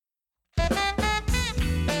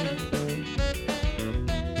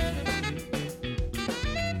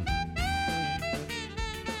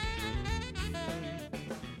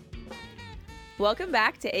Welcome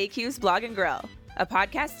back to AQ's Blog and Grill, a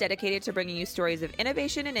podcast dedicated to bringing you stories of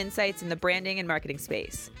innovation and insights in the branding and marketing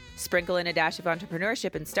space. Sprinkle in a dash of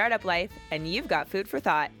entrepreneurship and startup life, and you've got food for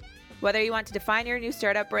thought. Whether you want to define your new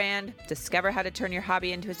startup brand, discover how to turn your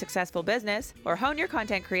hobby into a successful business, or hone your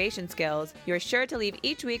content creation skills, you're sure to leave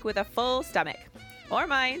each week with a full stomach. Or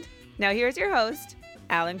mind. Now here's your host,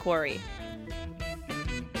 Alan Quarry.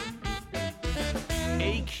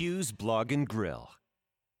 AQ's Blog and Grill.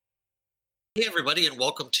 Hey everybody, and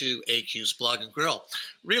welcome to AQ's Blog and Grill.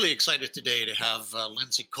 Really excited today to have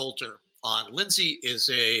Lindsay Coulter on. Lindsay is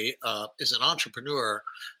an entrepreneur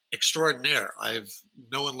extraordinaire. I've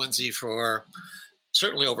known Lindsay for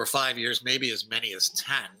certainly over 5 years, maybe as many as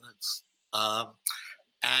 10.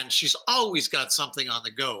 And she's always got something on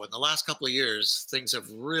the go. In the last couple of years, things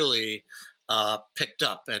have really picked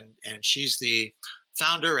up, and she's the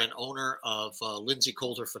founder and owner of Lindsay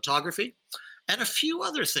Coulter Photography, and a few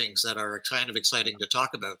other things that are kind of exciting to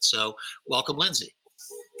talk about. So welcome, Lindsay.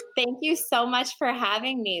 Thank you so much for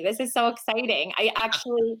having me. This is so exciting. I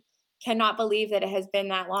actually cannot believe that it has been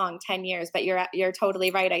that long, 10 years, but you're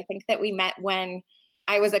totally right. I think that we met when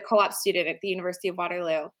I was a co-op student at the University of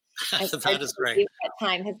Waterloo. That is great. That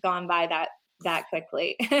time has gone by that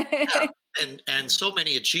quickly. Yeah. And so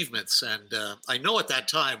many achievements. And I know at that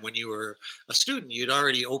time when you were a student, you'd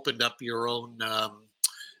already opened up your own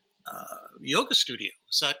yoga studio.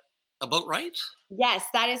 Is that about right? Yes,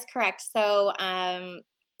 that is correct. So,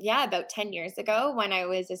 about 10 years ago when I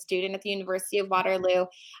was a student at the University of Waterloo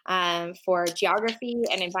for geography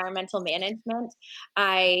and environmental management,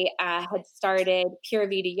 I had started Pura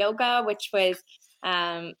Vida Yoga, which was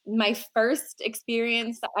my first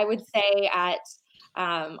experience, I would say, at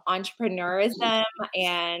entrepreneurism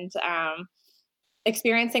and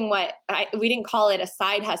experiencing what we didn't call it a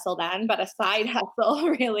side hustle then, but a side hustle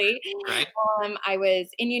really. Right. I was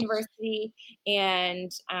in university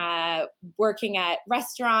and working at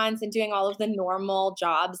restaurants and doing all of the normal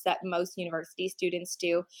jobs that most university students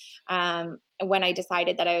do. When I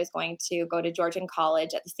decided that I was going to go to Georgian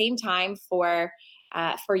College at the same time for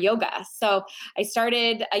yoga. So I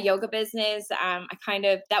started a yoga business.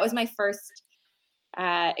 That was my first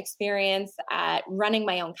experience at running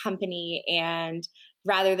my own company, and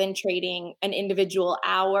rather than trading an individual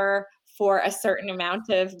hour for a certain amount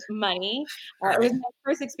of money, it was my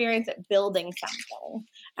first experience at building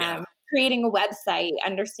something, creating a website,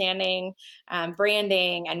 understanding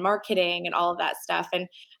branding and marketing and all of that stuff. And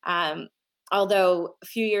although a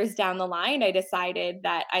few years down the line, I decided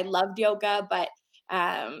that I loved yoga, but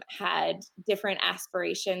had different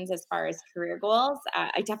aspirations as far as career goals.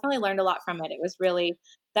 I definitely learned a lot from it.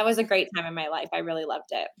 That was a great time in my life. I really loved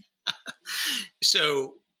it.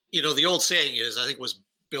 So, the old saying is, I think it was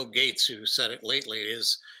Bill Gates who said it lately,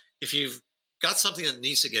 is if you've got something that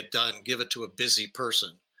needs to get done, give it to a busy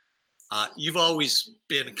person. You've always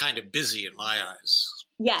been kind of busy in my eyes.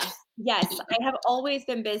 Yes. I have always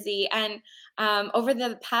been busy. And over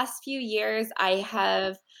the past few years,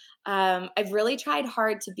 I've really tried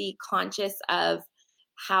hard to be conscious of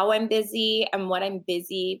how I'm busy and what I'm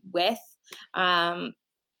busy with.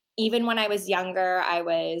 Even when I was younger, I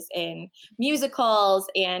was in musicals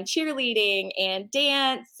and cheerleading and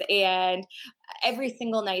dance, and every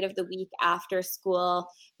single night of the week after school,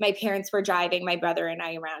 my parents were driving my brother and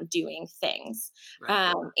I around doing things.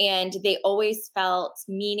 Right. And they always felt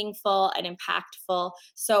meaningful and impactful.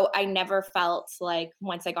 So I never felt like,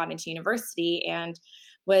 once I got into university and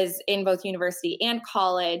was in both university and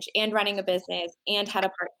college and running a business and had a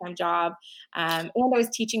part-time job, and I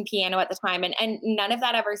was teaching piano at the time, and none of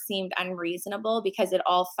that ever seemed unreasonable, because it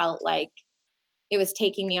all felt like it was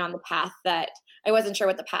taking me on the path that I wasn't sure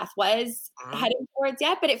what the path was heading towards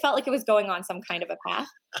yet, but it felt like it was going on some kind of a path.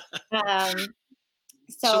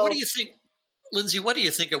 So what do you think, Lindsay, what do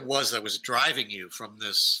you think it was that was driving you from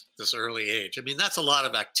this early age? I mean, that's a lot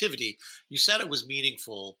of activity. You said it was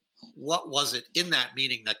meaningful. What was it in that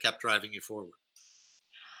meaning that kept driving you forward?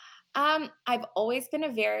 I've always been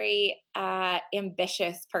a very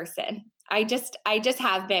ambitious person. I just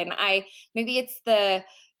have been. Maybe it's that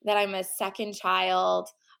I'm a second child,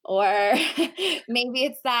 or maybe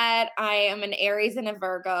it's that I am an Aries and a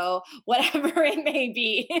Virgo, whatever it may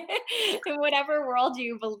be. In whatever world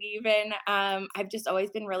you believe in, I've just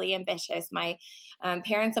always been really ambitious. My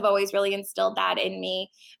parents have always really instilled that in me.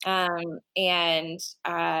 And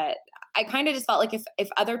I kind of just felt like if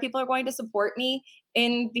other people are going to support me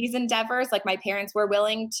in these endeavors, like my parents were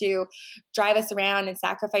willing to drive us around and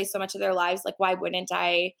sacrifice so much of their lives, like why wouldn't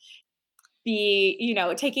I be,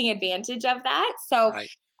 taking advantage of that? So Right.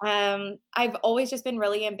 I've always just been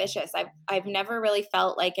really ambitious. I've never really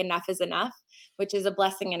felt like enough is enough, which is a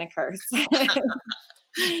blessing and a curse.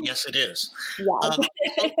 Yes, it is. Um,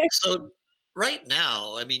 Yes. so right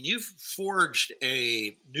now, I mean, you've forged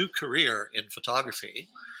a new career in photography.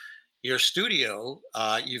 Your studio,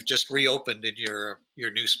 you've just reopened in your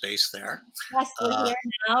new space there. Yes, we're Uh, here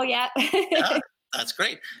now. Yeah. yeah, that's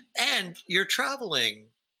great. And you're traveling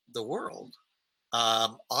the world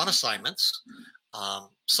on assignments.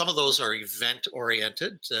 Some of those are event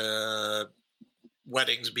oriented,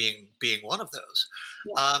 weddings being one of those.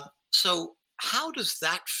 Yeah. So how does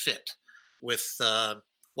that fit with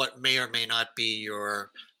what may or may not be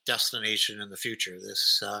your destination in the future?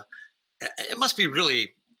 It must be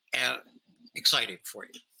really uh, exciting for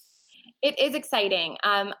you. It is exciting.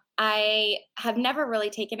 I have never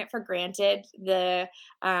really taken it for granted, the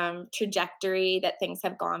trajectory that things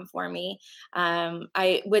have gone for me.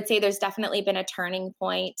 I would say there's definitely been a turning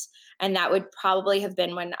point, and that would probably have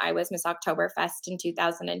been when I was Miss Oktoberfest in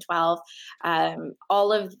 2012.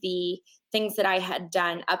 All of the things that I had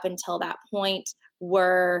done up until that point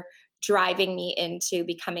were driving me into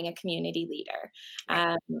becoming a community leader,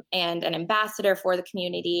 Right. and an ambassador for the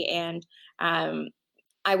community. And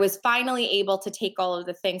I was finally able to take all of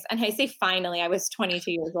the things, and I say finally, I was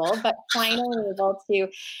 22 years old, but finally able to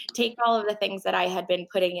take all of the things that I had been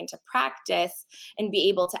putting into practice and be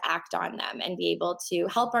able to act on them and be able to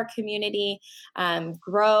help our community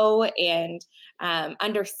grow and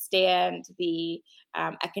understand the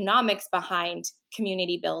economics behind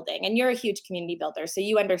community building. And you're a huge community builder, so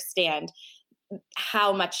you understand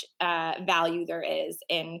how much value there is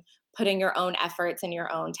in putting your own efforts and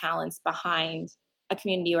your own talents behind a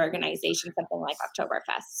community organization, something like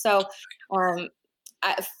Oktoberfest. So, um,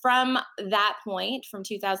 from that point, from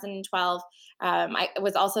 2012, it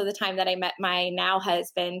was also the time that I met my now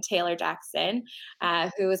husband, Taylor Jackson,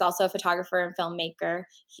 who is also a photographer and filmmaker.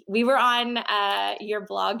 We were on your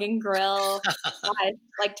blog and grill,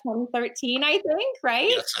 like 2013, I think, right?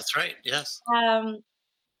 Yes, that's right. Yes. Um,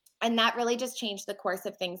 and that really just changed the course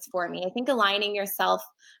of things for me. I think aligning yourself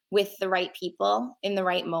with the right people in the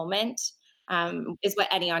right moment is what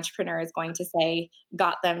any entrepreneur is going to say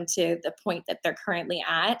got them to the point that they're currently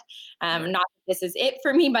at. Right. Not that this is it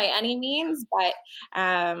for me by any means, but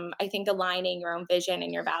I think aligning your own vision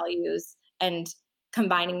and your values and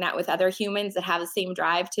combining that with other humans that have the same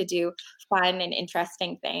drive to do fun and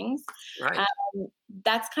interesting things. Right.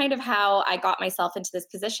 That's kind of how I got myself into this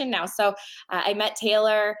position now. So I met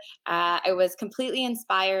Taylor. I was completely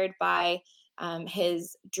inspired by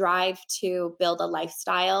his drive to build a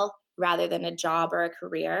lifestyle rather than a job or a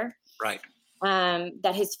career. Right.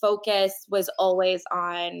 That his focus was always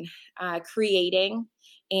on creating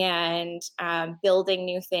and building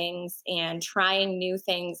new things and trying new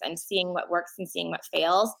things and seeing what works and seeing what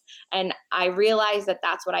fails. And I realized that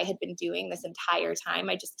that's what I had been doing this entire time.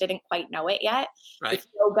 I just didn't quite know it yet. Right. With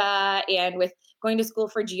yoga and with going to school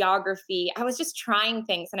for geography, I was just trying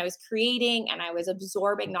things and I was creating and I was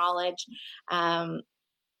absorbing knowledge.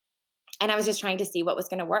 And I was just trying to see what was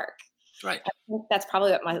going to work. Right. I think that's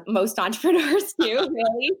probably what most entrepreneurs do,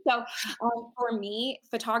 really. So for me,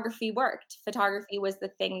 photography worked. Photography was the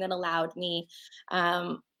thing that allowed me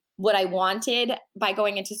what I wanted by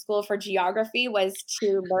going into school for geography was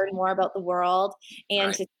to learn more about the world and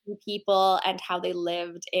Right. to see people and how they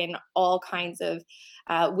lived in all kinds of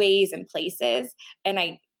ways and places. And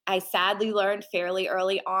I sadly learned fairly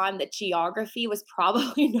early on that geography was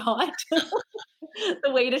probably not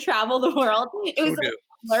the way to travel the world. It was Who knew?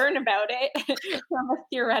 learn about it from a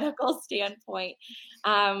theoretical standpoint.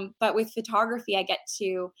 But with photography, I get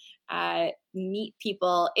to meet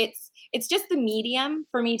people. It's just the medium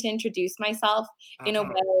for me to introduce myself in a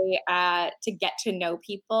Mhm. way to get to know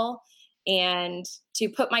people and to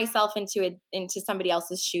put myself into somebody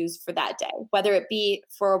else's shoes for that day, whether it be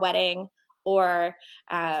for a wedding or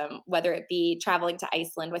whether it be traveling to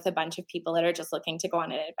Iceland with a bunch of people that are just looking to go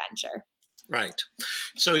on an adventure. Right.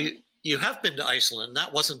 So you have been to Iceland.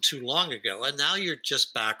 That wasn't too long ago, and now you're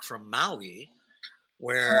just back from Maui,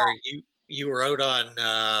 where you were out on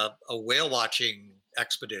a whale watching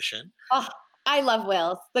expedition. Oh, I love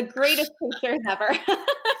whales. The greatest creatures ever.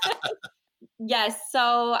 Yes.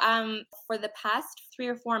 So for the past 3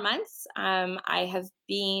 or 4 months, I have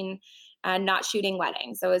been not shooting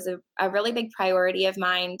weddings. So it was a really big priority of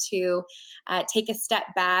mine to take a step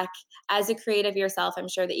back as a creative yourself. I'm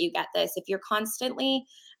sure that you get this. If you're constantly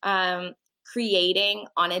creating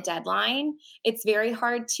on a deadline, it's very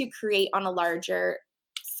hard to create on a larger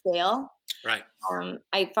scale. Right.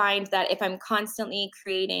 I find that if I'm constantly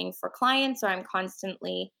creating for clients or I'm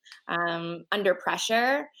constantly under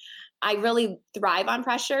pressure, I really thrive on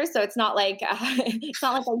pressure. So it's not like it's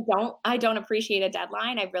not like I don't appreciate a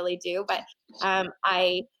deadline. I really do, but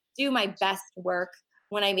I do my best work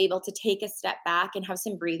when I'm able to take a step back and have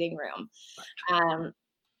some breathing room. Um,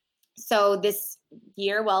 so this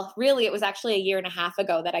year, well, really, it was actually a year and a half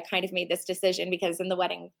ago that I kind of made this decision because in the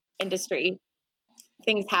wedding industry,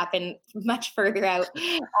 things happen much further out.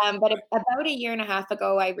 But about a year and a half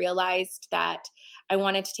ago, I realized that I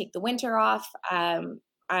wanted to take the winter off.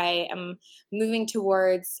 I am moving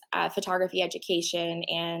towards photography education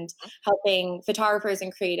and helping photographers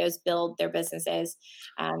and creatives build their businesses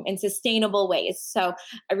in sustainable ways. So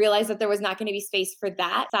I realized that there was not going to be space for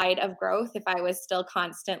that side of growth if I was still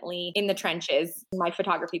constantly in the trenches in my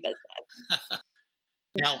photography business.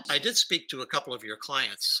 Now, I did speak to a couple of your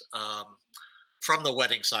clients from the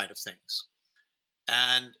wedding side of things.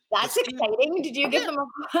 And That's exciting. Did you give them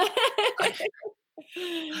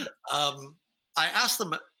a I asked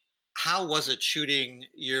them, how was it shooting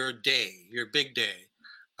your day, your big day,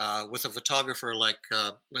 with a photographer like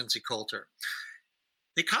Lindsay Coulter?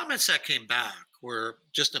 The comments that came back were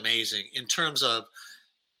just amazing in terms of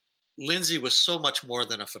Lindsay was so much more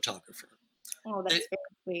than a photographer. Oh, that's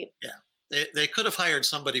very sweet. Yeah, they could have hired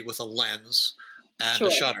somebody with a lens and Sure.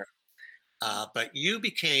 a shutter, but you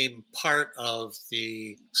became part of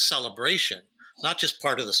the celebration, not just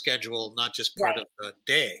part of the schedule, not just part Right. of the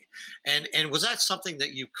day. And was that something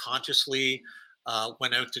that you consciously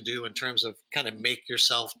went out to do in terms of kind of make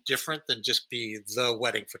yourself different than just be the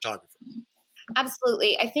wedding photographer?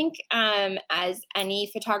 Absolutely. I think, as any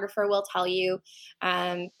photographer will tell you,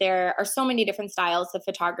 there are so many different styles of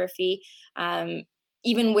photography. Um,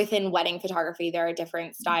 Even within wedding photography, there are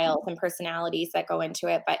different styles and personalities that go into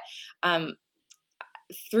it. But um,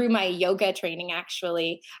 through my yoga training,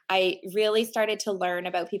 actually, I really started to learn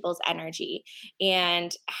about people's energy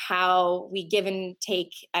and how we give and take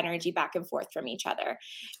energy back and forth from each other.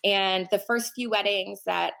 And the first few weddings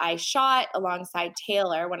that I shot alongside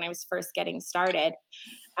Taylor when I was first getting started,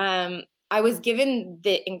 um, I was given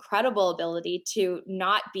the incredible ability to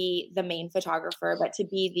not be the main photographer, but to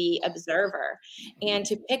be the observer and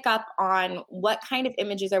to pick up on what kind of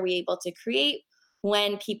images are we able to create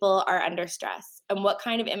when people are under stress, and what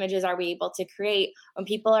kind of images are we able to create when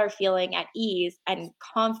people are feeling at ease and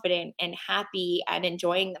confident and happy and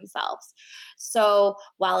enjoying themselves. So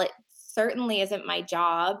while it certainly isn't my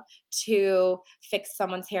job to fix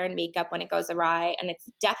someone's hair and makeup when it goes awry, and it's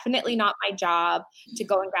definitely not my job to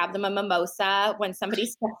go and grab them a mimosa when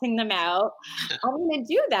somebody's stressing them out. I'm going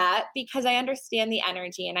to do that because I understand the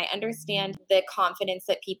energy and I understand the confidence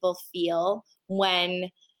that people feel when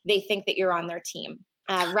they think that you're on their team.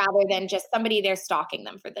 Rather than just somebody there stalking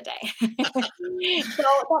them for the day. So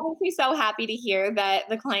that makes me so happy to hear that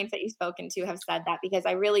the clients that you've spoken to have said that, because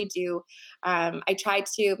I really do. I try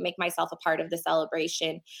to make myself a part of the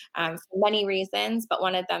celebration for many reasons, but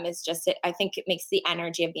one of them is just I think it makes the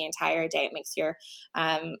energy of the entire day. It makes your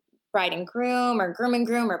bride and groom, or groom and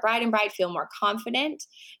groom, or bride and bride feel more confident.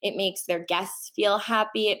 It makes their guests feel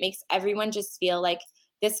happy. It makes everyone just feel like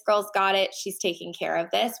this girl's got it. She's taking care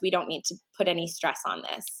of this. We don't need to put any stress on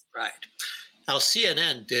this. Right. Now,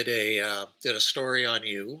 CNN did a story on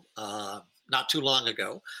you not too long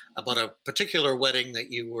ago about a particular wedding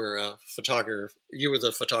that you were a photographer. You were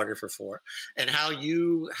the photographer for, and how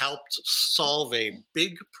you helped solve a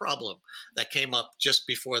big problem that came up just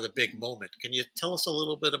before the big moment. Can you tell us a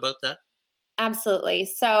little bit about that? Absolutely.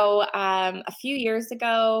 So a few years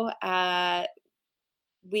ago,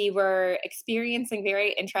 we were experiencing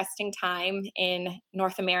very interesting time in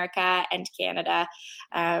North America and Canada.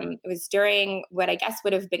 It was during what I guess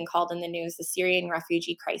would have been called in the news the Syrian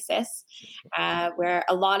refugee crisis, where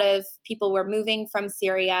a lot of people were moving from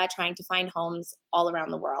Syria, trying to find homes all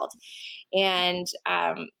around the world. And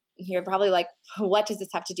you're probably like, what does this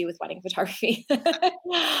have to do with wedding photography?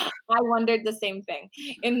 I wondered the same thing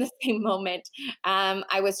in the same moment.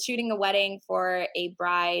 I was shooting a wedding for a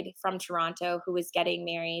bride from Toronto who was getting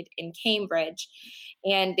married in Cambridge,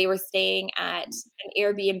 and they were staying at an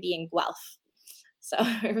Airbnb in Guelph. So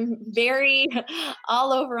very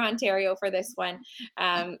all over Ontario for this one.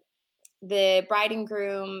 The bride and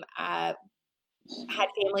groom had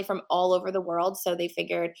family from all over the world. So they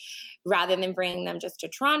figured rather than bringing them just to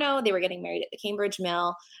Toronto, they were getting married at the Cambridge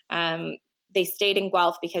Mill. They stayed in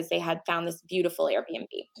Guelph because they had found this beautiful Airbnb.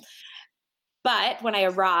 But when I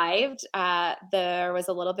arrived, there was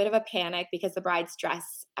a little bit of a panic because the bride's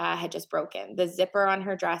dress had just broken. The zipper on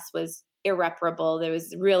her dress was irreparable. There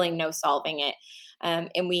was really no solving it.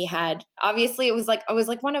 And we had, obviously it was like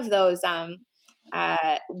one of those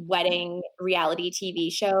wedding reality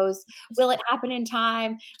TV shows. Will it happen in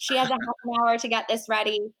time? She has a half an hour to get this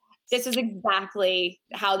ready. This is exactly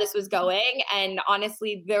how this was going. And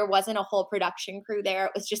honestly, there wasn't a whole production crew there.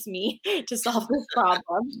 It was just me to solve this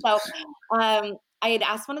problem. So I had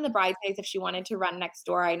asked one of the bridesmaids if she wanted to run next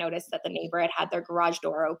door. I noticed that the neighbor had their garage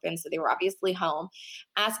door open, so they were obviously home.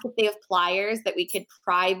 Asked if they have pliers that we could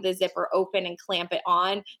pry the zipper open and clamp it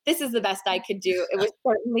on. This is the best I could do. It was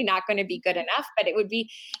certainly not going to be good enough, but it would be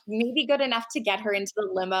maybe good enough to get her into the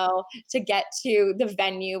limo, to get to the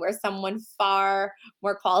venue where someone far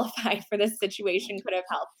more qualified for this situation could have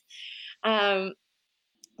helped.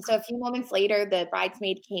 So a few moments later, the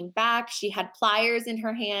bridesmaid came back. She had pliers in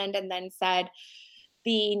her hand and then said,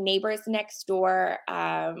 the neighbors next door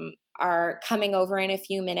are coming over in a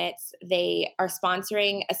few minutes. They are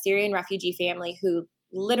sponsoring a Syrian refugee family who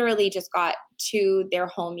literally just got to their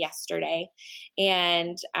home yesterday.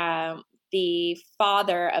 And the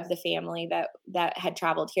father of the family that had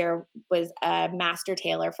traveled here was a master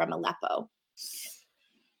tailor from Aleppo.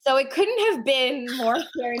 So it couldn't have been more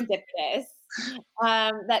serendipitous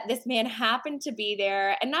that this man happened to be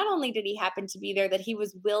there. And not only did he happen to be there, that he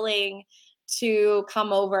was willing to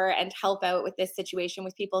come over and help out with this situation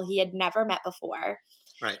with people he had never met before.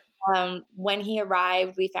 Right. When he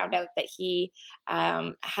arrived, we found out that he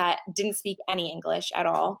didn't speak any English at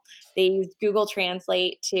all. They used Google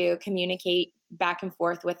Translate to communicate back and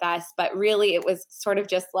forth with us, but really it was sort of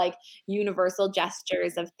just like universal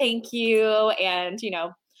gestures of thank you. And,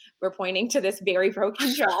 we're pointing to this very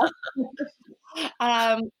broken dress.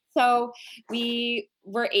 So we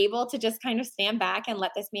were able to just kind of stand back and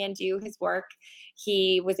let this man do his work.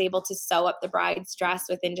 He was able to sew up the bride's dress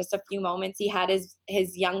within just a few moments. He had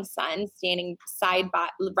his young son standing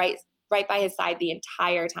right by his side the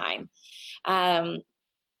entire time. And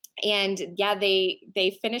yeah,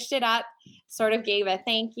 they finished it up, sort of gave a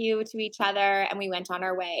thank you to each other, and we went on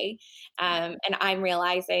our way. And I'm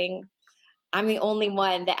realizing I'm the only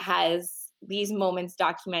one that has these moments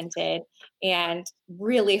documented, and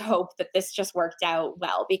really hope that this just worked out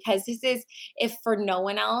well, because this is, if for no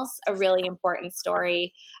one else, a really important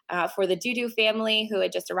story for the Dudu family who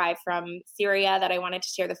had just arrived from Syria, that I wanted to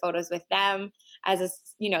share the photos with them as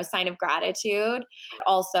a sign of gratitude,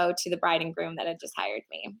 also to the bride and groom that had just hired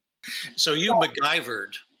me. So you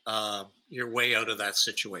MacGyvered your way out of that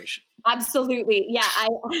situation. Absolutely. Yeah.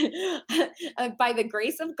 I by the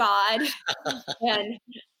grace of God and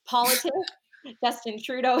politics, Justin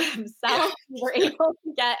Trudeau himself, we were able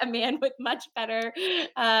to get a man with much better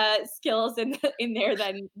skills in there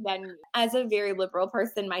than as a very liberal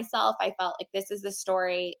person myself. I felt like this is the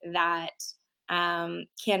story that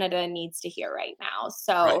Canada needs to hear right now.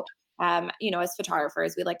 So, right. As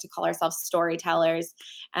photographers, we like to call ourselves storytellers.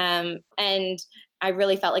 And I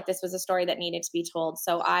really felt like this was a story that needed to be told.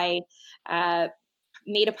 So I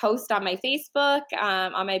made a post on my Facebook,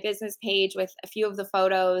 on my business page, with a few of the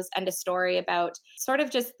photos and a story about sort of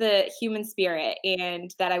just the human spirit,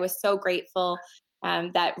 and that I was so grateful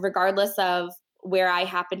that regardless of where I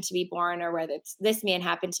happened to be born or where this man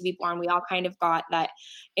happened to be born, we all kind of got that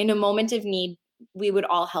in a moment of need, we would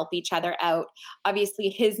all help each other out. Obviously,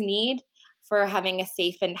 his need for having a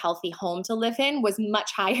safe and healthy home to live in was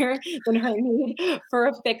much higher than her need for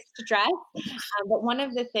a fixed dress. But one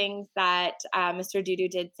of the things that Mr. Dudu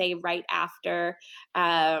did say right after,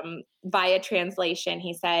 via translation,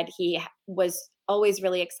 he said he was always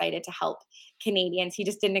really excited to help Canadians. He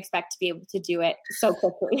just didn't expect to be able to do it so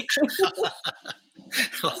quickly.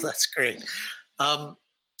 Well, that's great.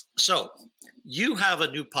 So you have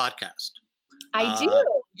a new podcast. I do.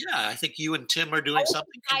 Yeah, I think you and Tim are doing something.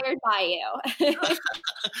 Inspired by you.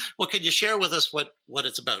 Well, can you share with us what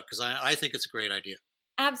it's about? Because I think it's a great idea.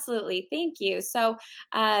 Absolutely. Thank you. So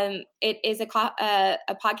it is a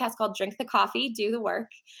podcast called Drink the Coffee, Do the Work.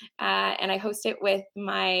 And I host it with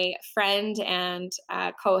my friend and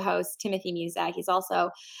co-host, Timothy Muzak. He's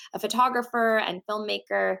also a photographer and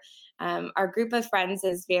filmmaker. Our group of friends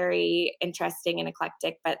is very interesting and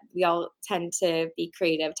eclectic, but we all tend to be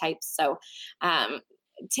creative types. So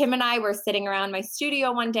Tim and I were sitting around my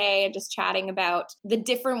studio one day and just chatting about the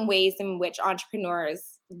different ways in which entrepreneurs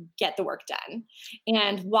get the work done,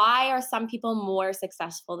 and why are some people more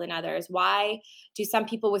successful than others? Why do some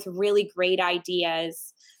people with really great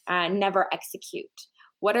ideas never execute?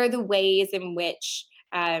 What are the ways in which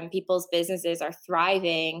people's businesses are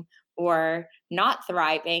thriving or not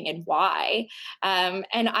thriving, and why? And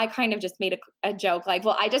I kind of just made a joke like,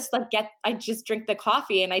 well, I just drink the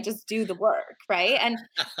coffee and I just do the work, right? And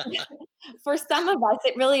for some of us,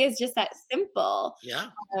 it really is just that simple. Yeah.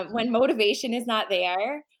 When motivation is not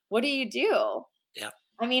there, what do you do? Yeah.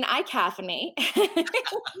 I mean, I caffeinate.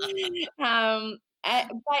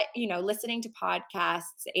 But listening to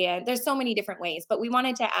podcasts, and there's so many different ways, but we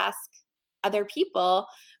wanted to ask other people,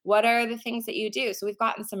 what are the things that you do? So we've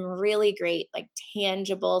gotten some really great, like,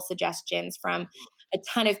 tangible suggestions from a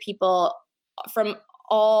ton of people from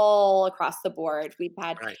all across the board. We've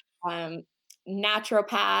had Right. um,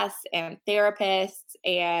 naturopaths and therapists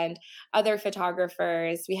and other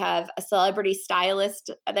photographers. We have a celebrity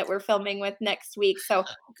stylist that we're filming with next week. So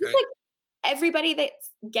just Great. like everybody that's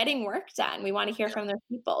getting work done, we want to hear Yeah. from their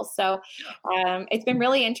people. So Yeah. it's been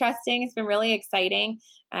really interesting. It's been really exciting.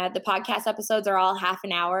 The podcast episodes are all half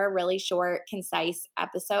an hour, really short, concise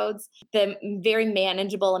episodes, the very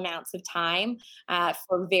manageable amounts of time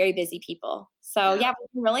for very busy people. So Yeah. yeah,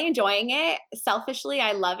 we're really enjoying it. Selfishly,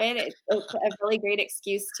 I love it. It's a really great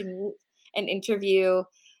excuse to meet and interview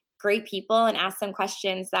great people and ask them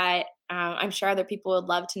questions that I'm sure other people would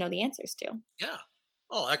love to know the answers to. Yeah.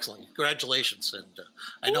 Oh, excellent! Congratulations, and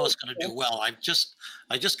I know it's going to do well. I just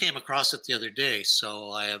came across it the other day,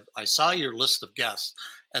 so I saw your list of guests,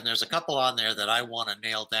 and there's a couple on there that I want to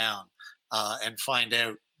nail down and find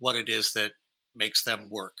out what it is that makes them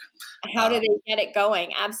work. How do Uh, they get it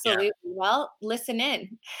going? yeah, Absolutely. Well, listen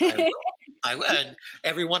in. I will. And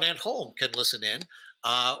everyone at home can listen in.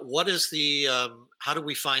 What is the? How do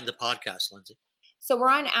we find the podcast, Lindsay? So we're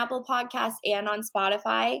on Apple Podcasts and on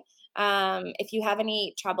Spotify. If you have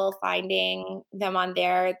any trouble finding them on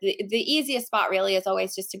there, the easiest spot really is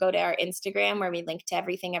always just to go to our Instagram, where we link to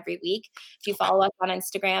everything every week. If you Okay. follow us on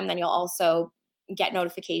Instagram, then you'll also get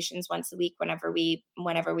notifications once a week whenever we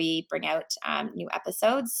bring out new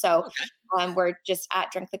episodes. So Okay. we're just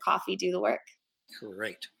at Drink the Coffee, Do the Work.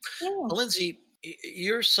 Great. Yeah. Well, Lindsay,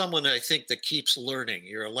 you're someone I think that keeps learning.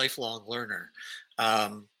 You're a lifelong learner.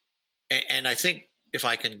 And I think if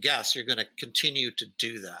I can guess, you're going to continue to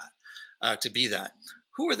do that, to be that.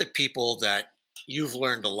 Who are the people that you've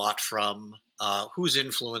learned a lot from? Who's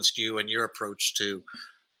influenced you in your approach to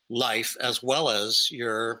life as well as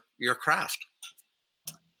your craft?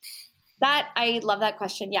 That I love that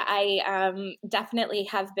question. Yeah, I definitely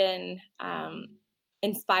have been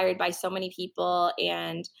inspired by so many people,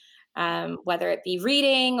 and whether it be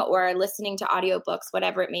reading or listening to audiobooks,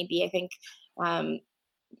 whatever it may be, I think um,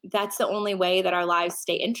 that's the only way that our lives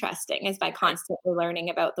stay interesting, is by Right. constantly learning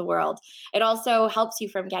about the world. It also helps you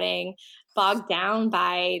from getting bogged down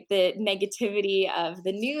by the negativity of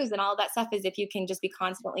the news and all that stuff, is if you can just be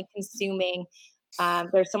constantly consuming.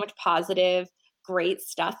 There's so much positive, great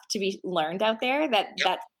stuff to be learned out there, Yep.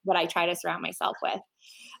 that's what I try to surround myself with.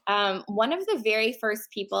 One of the very first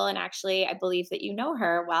people, and actually I believe that you know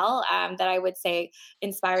her well, that I would say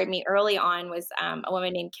inspired me early on, was a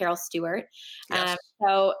woman named Carol Stewart. Yes.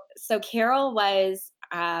 Um, so Carol was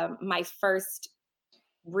my first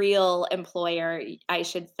real employer, I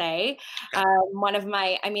should say.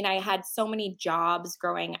 Okay. I had so many jobs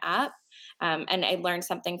growing up, and I learned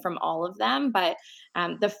something from all of them. But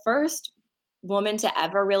the first woman to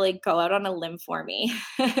ever really go out on a limb for me.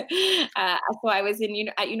 So I was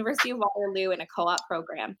at University of Waterloo in a co-op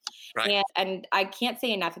program, Right. and I can't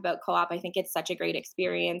say enough about co-op. I think it's such a great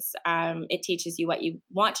experience. It teaches you what you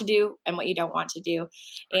want to do and what you don't want to do,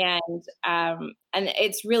 and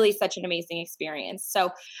it's really such an amazing experience.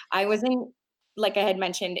 So I was in, like I had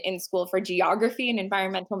mentioned, in school for geography and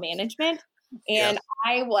environmental management. Yes. And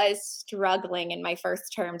I was struggling in my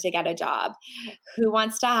first term to get a job. Who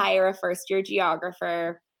wants to hire a first year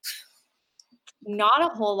geographer? Not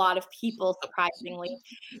a whole lot of people, surprisingly,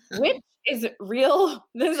 which is real.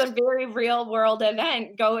 This is a very real world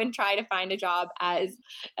event. Go and try to find a job as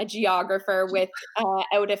a geographer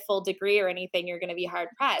without a full degree or anything. You're going to be hard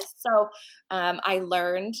pressed. So I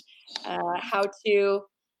learned how to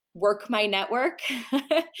work my network.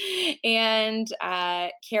 And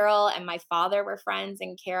Carol and my father were friends,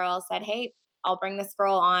 and Carol said, "Hey, I'll bring this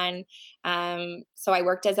girl on." So I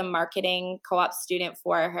worked as a marketing co-op student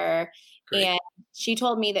for her, Great. and she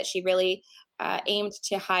told me that she really aimed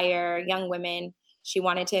to hire young women. She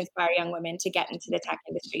wanted to inspire young women to get into the tech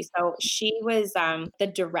industry. So she was the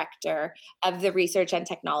director of the Research and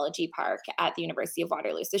Technology Park at the University of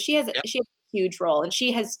Waterloo. So Yep. she has a huge role, and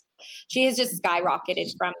she has just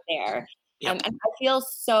skyrocketed from there. Yep. And I feel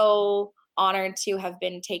so honored to have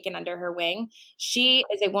been taken under her wing. She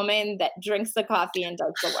is a woman that drinks the coffee and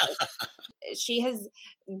does the work. she has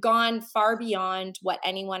gone far beyond what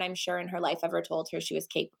anyone I'm sure in her life ever told her she was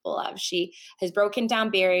capable of. She has broken down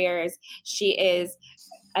barriers. She is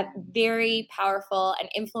a very powerful and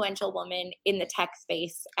influential woman in the tech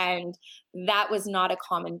space. And that was not a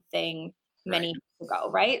common thing many Right. years ago,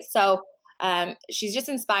 right? So she's just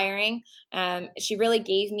inspiring. She really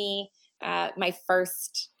gave me my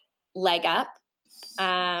first leg up.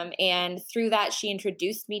 And through that, she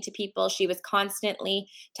introduced me to people. She was constantly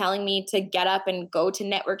telling me to get up and go to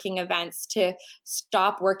networking events, to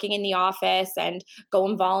stop working in the office and go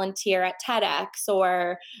and volunteer at TEDx,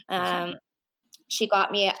 or she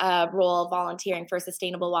got me a role volunteering for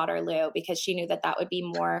Sustainable Waterloo because she knew that that would be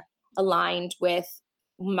more aligned with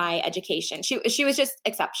my education. She was just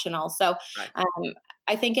exceptional. So Right.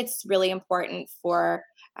 I think it's really important for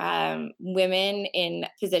women in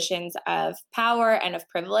positions of power and of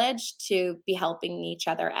privilege to be helping each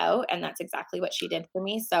other out, and that's exactly what she did for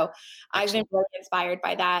me. So I've been Excellent. really inspired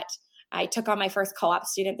by that. I took on my first co-op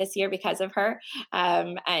student this year because of her,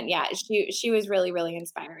 and yeah, she was really really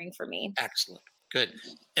inspiring for me. Excellent. Good.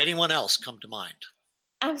 Anyone else come to mind?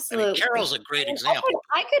 I mean, Absolutely. Carol's a great I could, example.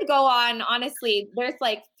 I could go on. Honestly, there's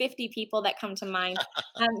like 50 people that come to mind.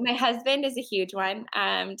 My husband is a huge one.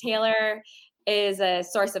 Taylor is a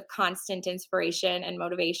source of constant inspiration and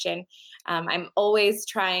motivation. I'm always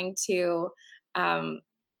trying to um,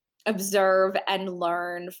 observe and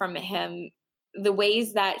learn from him. The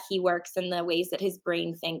ways that he works and the ways that his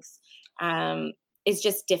brain thinks is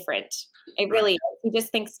just different. It Right. really is. He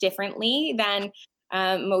just thinks differently than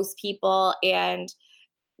most people, and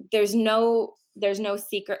there's no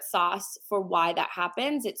secret sauce for why that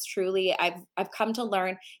happens. It's truly, I've come to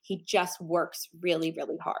learn, he just works really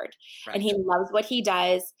really hard, and he Right. loves what he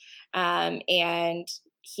does, and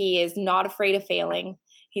he is not afraid of failing.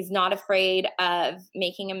 He's not afraid of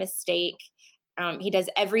making a mistake. He does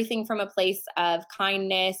everything from a place of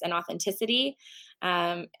kindness and authenticity.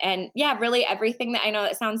 And yeah, really everything that I know,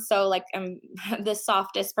 that sounds so like I'm the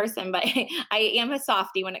softest person, but I am a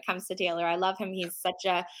softie when it comes to Taylor. I love him. He's such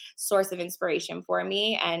a source of inspiration for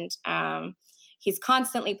me. And he's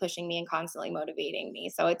constantly pushing me and constantly motivating me.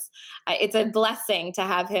 So it's a blessing to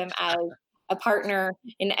have him as a partner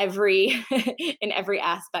in every in every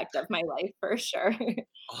aspect of my life for sure.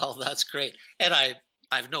 Well, that's great. And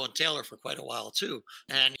I've known Taylor for quite a while too,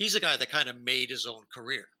 and he's a guy that kind of made his own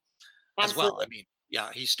career as well. I Absolutely. mean,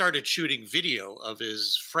 yeah, he started shooting video of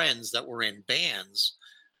his friends that were in bands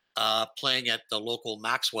playing at the local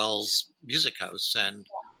Maxwell's Music House, and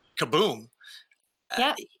kaboom!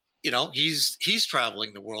 Uh, Yeah. he's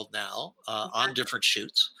traveling the world now on different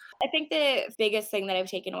shoots. I think the biggest thing that I've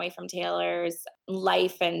taken away from Taylor's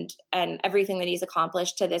life and everything that he's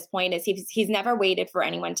accomplished to this point is he's never waited for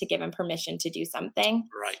anyone to give him permission to do something.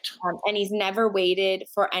 Right. And he's never waited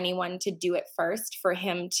for anyone to do it first for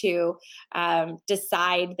him to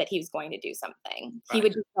decide that he was going to do something. He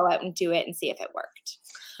would Right. just go out and do it and see if it worked,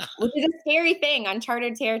 which is a scary thing.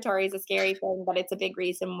 Uncharted territory is a scary thing, but it's a big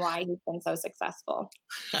reason why he's been so successful.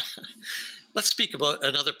 Let's speak about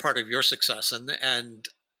another part of your success and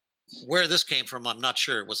where this came from. I'm not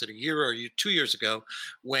sure. Was it a year or 2 years ago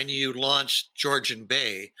when you launched Georgian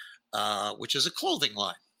Bay, which is a clothing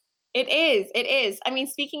line? It is. It is. I mean,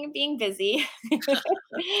 speaking of being busy,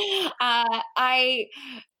 I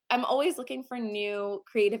am always looking for new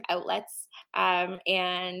creative outlets.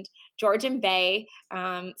 And Georgian Bay,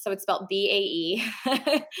 so it's spelled BAE,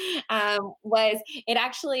 was it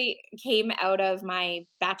actually came out of my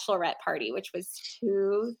bachelorette party, which was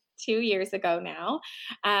two years ago now.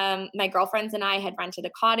 My girlfriends and I had rented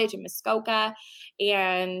a cottage in Muskoka,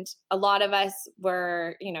 and a lot of us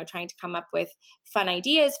were, trying to come up with fun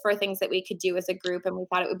ideas for things that we could do as a group, and we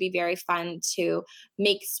thought it would be very fun to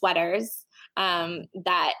make sweaters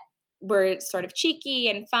that were sort of cheeky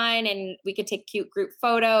and fun, and we could take cute group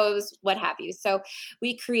photos, what have you. So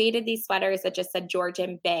we created these sweaters that just said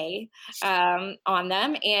Georgian Bay on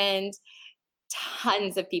them, and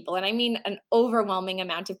tons of people, and I mean an overwhelming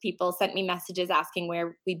amount of people, sent me messages asking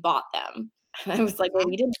where we bought them. And I was like, well,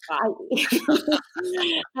 we didn't buy these.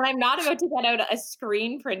 And I'm not about to get out a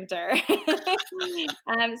screen printer.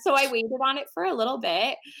 So I waited on it for a little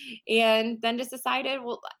bit and then just decided,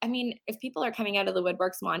 well, I mean, if people are coming out of the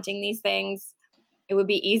woodworks wanting these things, it would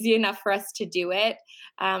be easy enough for us to do it.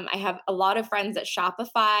 I have a lot of friends at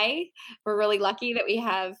Shopify. We're really lucky that we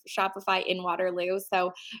have Shopify in Waterloo.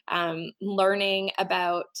 So learning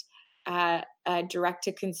about a direct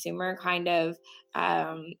to consumer kind of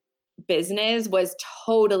business was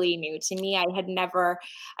totally new to me. I had never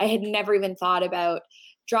even thought about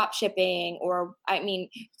drop shipping, or I mean,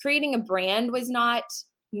 creating a brand was not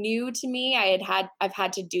new to me. I've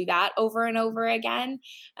had to do that over and over again.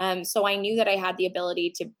 So I knew that I had the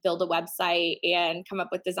ability to build a website and come up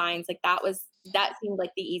with designs. Like that seemed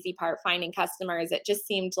like the easy part, finding customers. It just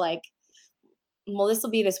seemed like, well, this will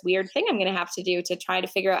be this weird thing I'm going to have to do to try to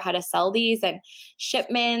figure out how to sell these and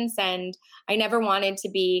shipments. And I never wanted to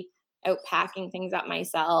be out packing things up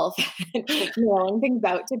myself, mailing things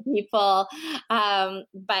out to people.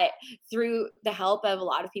 But through the help of a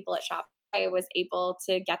lot of people at Shopify, I was able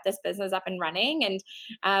to get this business up and running. And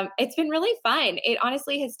it's been really fun. It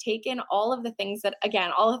honestly has taken all of the things that,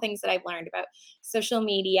 again, all the things that I've learned about social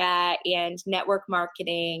media and network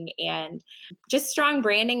marketing and just strong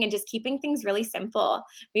branding and just keeping things really simple.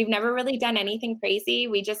 We've never really done anything crazy.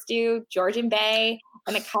 We just do Georgian Bay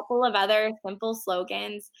and a couple of other simple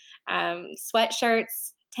slogans,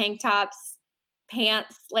 sweatshirts, tank tops,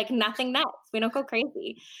 pants, like nothing nuts. We don't go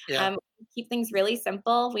crazy. Yeah. Keep things really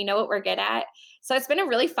simple. We know what we're good at. So it's been a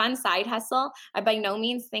really fun side hustle. I by no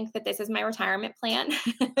means think that this is my retirement plan.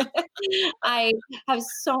 I have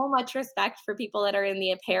so much respect for people that are in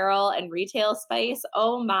the apparel and retail space.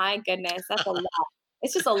 Oh my goodness, that's a lot.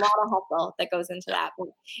 It's just a lot of hustle that goes into that. But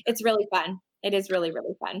it's really fun. It is really,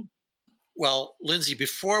 really fun. Well, Lindsay,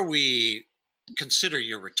 before we consider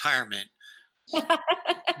your retirement,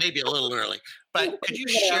 maybe a little early, but could you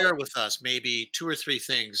share with us maybe 2 or 3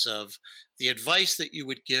 things of the advice that you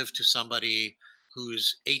would give to somebody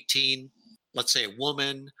who's 18, let's say a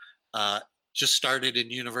woman, just started in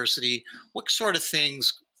university? What sort of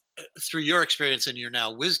things, through your experience and your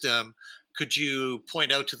now wisdom, could you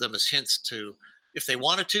point out to them as hints to, if they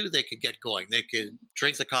wanted to, they could get going, they could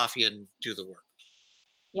drink the coffee and do the work?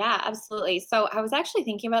 Yeah, absolutely. So I was actually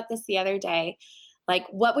thinking about this the other day. Like,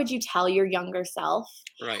 what would you tell your younger self?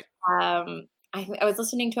 Right. I was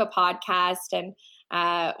listening to a podcast, and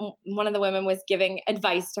one of the women was giving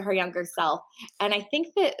advice to her younger self. And I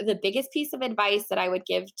think that the biggest piece of advice that I would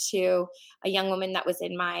give to a young woman that was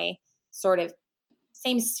in my sort of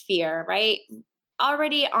same sphere, right?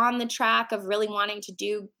 Already on the track of really wanting to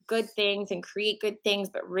do good things and create good things,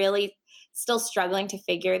 but really still struggling to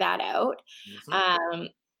figure that out. Mhm.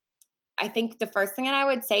 I think the first thing that I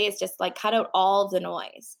would say is just like cut out all of the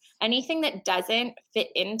noise. Anything that doesn't fit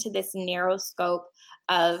into this narrow scope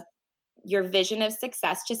of your vision of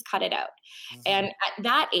success, just cut it out. Mhm. And at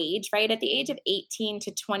that age, right, at the age of 18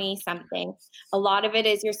 to 20 something, a lot of it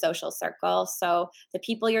is your social circle. So the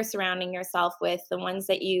people you're surrounding yourself with, the ones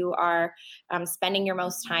that you are spending your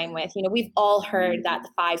most time with. You know, we've all heard that the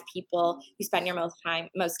 5 people you spend your most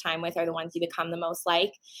time with are the ones you become the most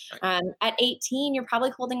like. Right. At 18, you're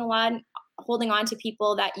probably holding on to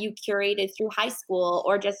people that you curated through high school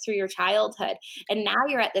or just through your childhood. And now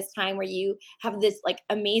you're at this time where you have this like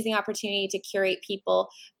amazing opportunity to curate people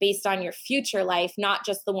based on your future life, not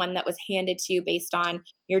just the one that was handed to you based on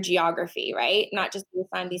your geography, right? Not just based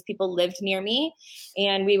on these people lived near me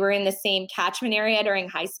and we were in the same catchment area during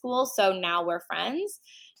high school. So now we're friends.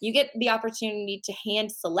 You get the opportunity to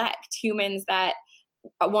hand select humans that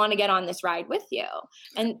want to get on this ride with you.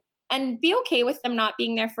 And be okay with them not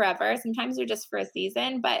being there forever. Sometimes they're just for a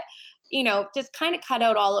season, but just kind of cut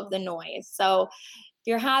out all of the noise. So if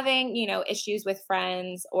you're having, issues with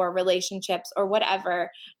friends or relationships or whatever,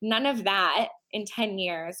 none of that in 10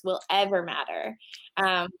 years will ever matter.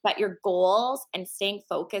 But your goals and staying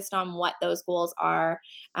focused on what those goals are,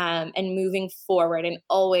 and moving forward and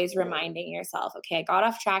always reminding yourself, okay, I got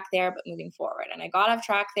off track there, but moving forward. And I got off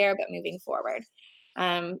track there, but moving forward.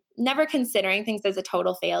 Never considering things as a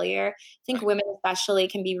total failure. I think Right. women especially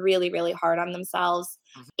can be really, really hard on themselves.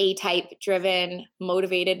 Mhm. A-type driven,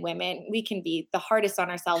 motivated women, we can be the hardest on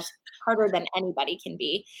ourselves, harder than anybody can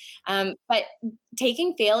be. But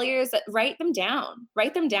taking failures, write them down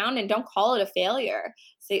and don't call it a failure.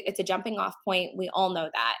 So it's a jumping off point. We all know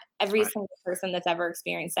that. Every Right. single person that's ever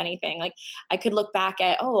experienced anything. Like I could look back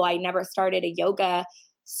at, oh, I never started a yoga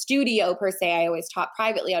studio per se. I always taught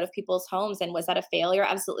privately out of people's homes. And was that a failure?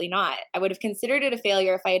 Absolutely not. I would have considered it a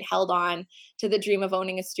failure if I had held on to the dream of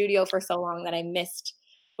owning a studio for so long that I missed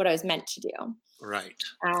what I was meant to do. Right.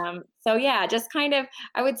 So yeah, just kind of,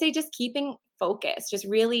 I would say just keeping focus, just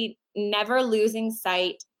really never losing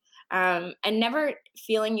sight, and never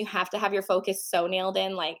feeling you have to have your focus so nailed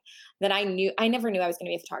in, like that I never knew I was going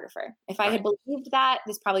to be a photographer. If I Right. had believed that,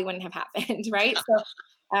 this probably wouldn't have happened, right? So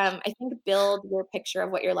I think build your picture of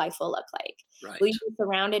what your life will look like. Will Right. you be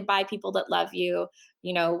surrounded by people that love you?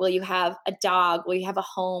 Will you have a dog? Will you have a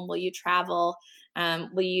home? Will you travel?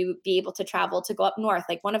 Will you be able to travel to go up north?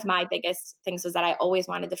 Like one of my biggest things was that I always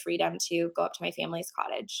wanted the freedom to go up to my family's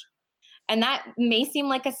cottage. And that may seem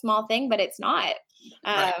like a small thing, but it's not.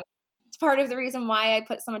 Um, Right. part of the reason why I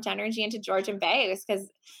put so much energy into Georgian Bay, is because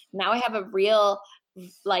now I have a real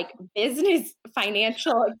like business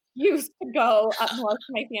financial excuse to go up north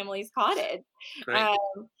to my family's cottage. Great.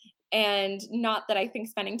 And not that I think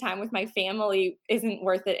spending time with my family isn't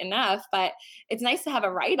worth it enough, but it's nice to have a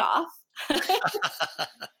write-off.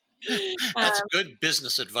 That's good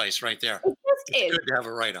business advice right there. It just It's is. good to have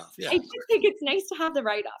a write-off. Yeah. I just think it's nice to have the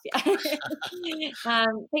write-off. Yeah.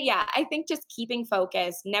 But yeah, I think just keeping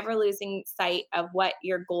focus, never losing sight of what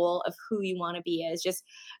your goal of who you want to be is, just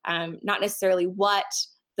not necessarily what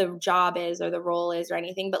the job is or the role is or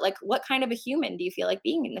anything, but like what kind of a human do you feel like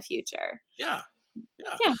being in the future? Yeah.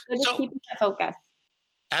 Yeah. Yeah, so just So keeping that focus.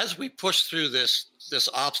 as we push through this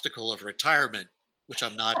obstacle of retirement, which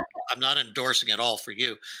I'm not endorsing at all for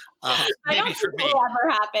you, I maybe don't for think me, it will ever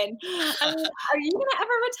happen. I mean, are you gonna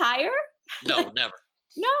ever retire? no, never.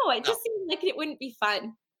 No, it No. just seems like it wouldn't be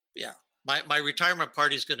fun. Yeah. My retirement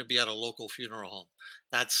party is going to be at a local funeral home.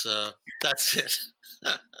 That's it.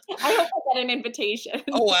 I hope I get an invitation.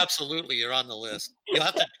 Oh, absolutely. You're on the list. You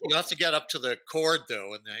have to get up to the cord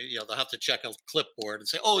though, and they'll have to check a clipboard and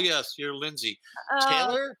say, "Oh yes, you're Lindsay Uh,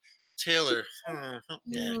 Taylor." Yeah,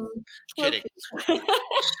 mm, kidding. okay.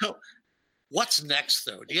 So, what's next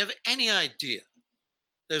though? Do you have any idea?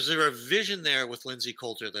 Is there a vision there with Lindsay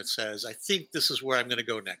Coulter that says, "I think this is where I'm going to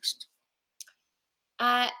go next"?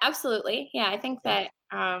 Absolutely. Yeah, I think that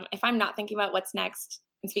if I'm not thinking about what's next,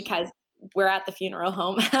 it's because we're at the funeral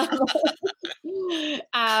home.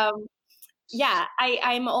 um, yeah,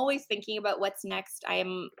 I'm always thinking about what's next.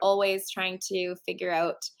 I'm always trying to figure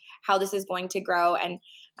out how this is going to grow. And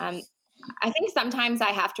um, I think sometimes I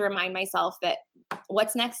have to remind myself that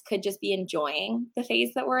what's next could just be enjoying the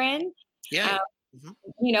phase that we're in. Yeah. Um,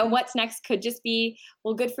 Mhm. what's next could just be,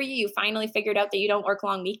 well, good for you. You finally figured out that you don't work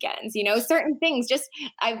long weekends. Certain things. Just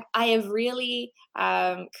I have really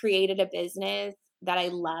created a business that I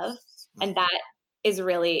love, and that is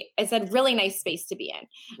really, it's a really nice space to be in.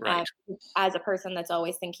 Right. As a person that's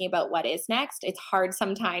always thinking about what is next, it's hard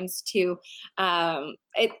sometimes to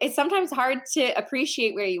it's sometimes hard to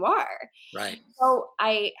appreciate where you are. Right. So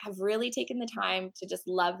I have really taken the time to just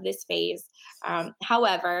love this phase.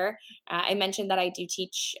 However, I mentioned that I do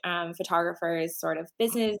teach photographers sort of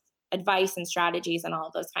business advice and strategies and all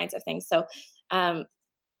of those kinds of things. So um,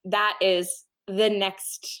 that is the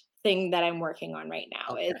next thing that I'm working on right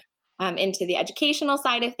now, is Okay. into the educational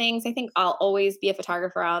side of things. I think I'll always be a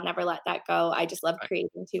photographer. I'll never let that go. I just love Right.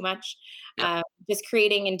 creating too much, Yep. just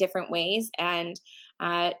creating in different ways, and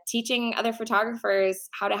teaching other photographers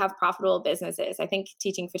how to have profitable businesses. I think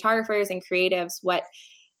teaching photographers and creatives what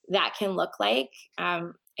that can look like.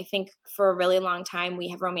 I think for a really long time, we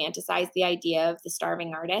have romanticized the idea of the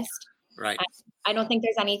starving artist. Right. I don't think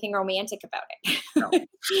there's anything romantic about it. No,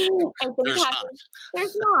 I think there's not.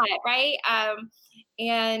 there's not, right?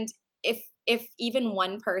 And if even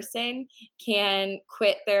one person can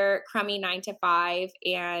quit their crummy 9 to 5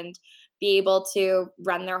 and be able to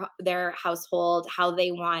run their household how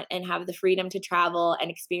they want and have the freedom to travel and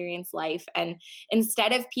experience life, and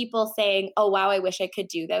instead of people saying, "Oh wow, I wish I could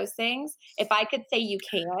do those things," if I could say you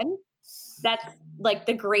can, that's like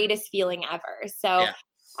the greatest feeling ever. So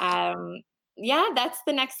Yeah. um yeah, that's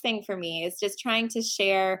the next thing for me, is just trying to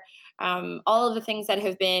share all of the things that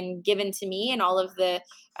have been given to me, and all of the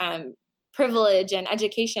privilege and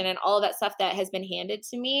education and all of that stuff that has been handed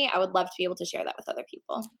to me. I would love to be able to share that with other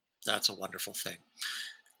people. That's a wonderful thing.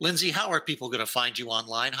 Lindsay, how are people going to find you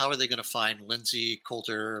online? How are they going to find Lindsay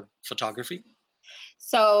Coulter Photography?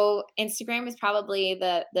 So Instagram is probably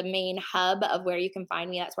the main hub of where you can find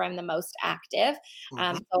me. That's where I'm the most active.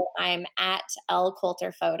 Mhm. So I'm at L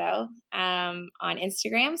Coulter Photo on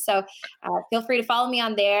Instagram. So feel free to follow me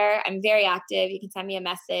on there. I'm very active. You can send me a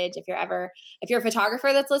message if you're a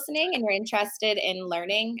photographer that's listening and you're interested in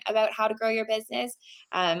learning about how to grow your business.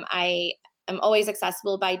 I'm always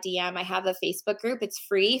accessible by DM. I have a Facebook group. It's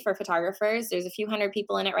free for photographers. There's a few hundred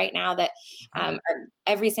people in it right now that are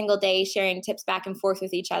every single day sharing tips back and forth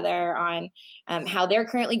with each other on how they're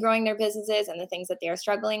currently growing their businesses and the things that they're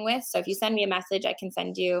struggling with. So if you send me a message, I can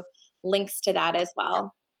send you links to that as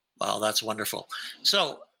well. Wow, that's wonderful.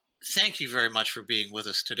 So, thank you very much for being with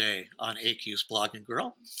us today on AQ's Blog and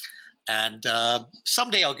Grill. And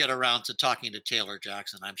someday I'll get around to talking to Taylor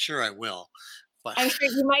Jackson. I'm sure I will. But I'm sure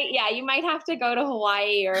you might, yeah, you might have to go to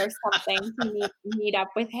Hawaii or something to meet up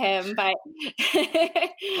with him, but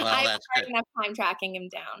well, I have that's hard good. enough time tracking him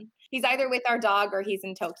down. He's either with our dog or he's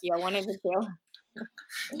in Tokyo, one of the two.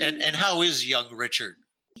 And how is young Richard?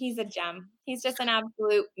 He's a gem. He's just an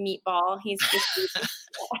absolute meatball. He's just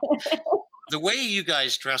The way you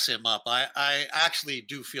guys dress him up, I actually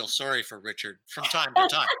do feel sorry for Richard from time to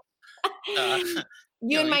time.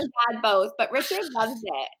 You and my dad both, but Richard loves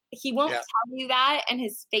it. He won't tell you that, and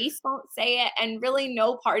his face won't say it, and really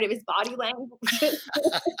no part of his body language.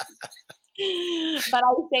 But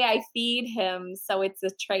I say I feed him, so it's a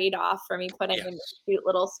trade-off for me putting him in cute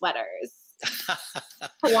little sweaters.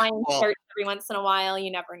 Hawaiian shirts every once in a while,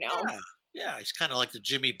 you never know. Yeah, he's kind of like the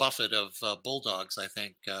Jimmy Buffett of bulldogs, I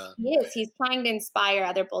think. He is. He's trying to inspire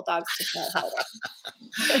other bulldogs to play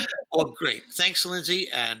harder. Well, great. Thanks, Lindsay.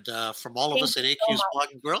 And from all of us at AQ's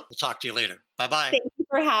Blog and Grill, we'll talk to you later. Bye-bye. Thank you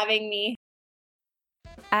for having me.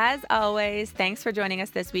 As always, thanks for joining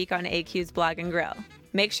us this week on AQ's Blog and Grill.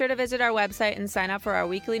 Make sure to visit our website and sign up for our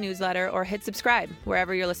weekly newsletter or hit subscribe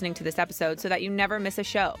wherever you're listening to this episode so that you never miss a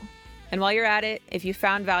show. And while you're at it, if you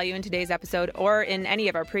found value in today's episode or in any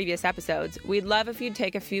of our previous episodes, we'd love if you'd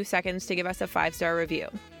take a few seconds to give us a 5-star review.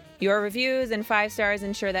 Your reviews and 5 stars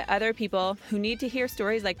ensure that other people who need to hear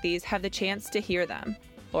stories like these have the chance to hear them.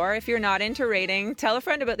 Or if you're not into rating, tell a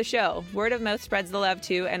friend about the show. Word of mouth spreads the love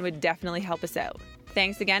too and would definitely help us out.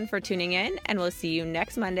 Thanks again for tuning in, and we'll see you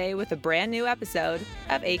next Monday with a brand new episode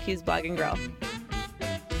of AQ's Blog and Grill.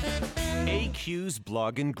 AQ's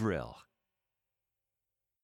Blog and Grill.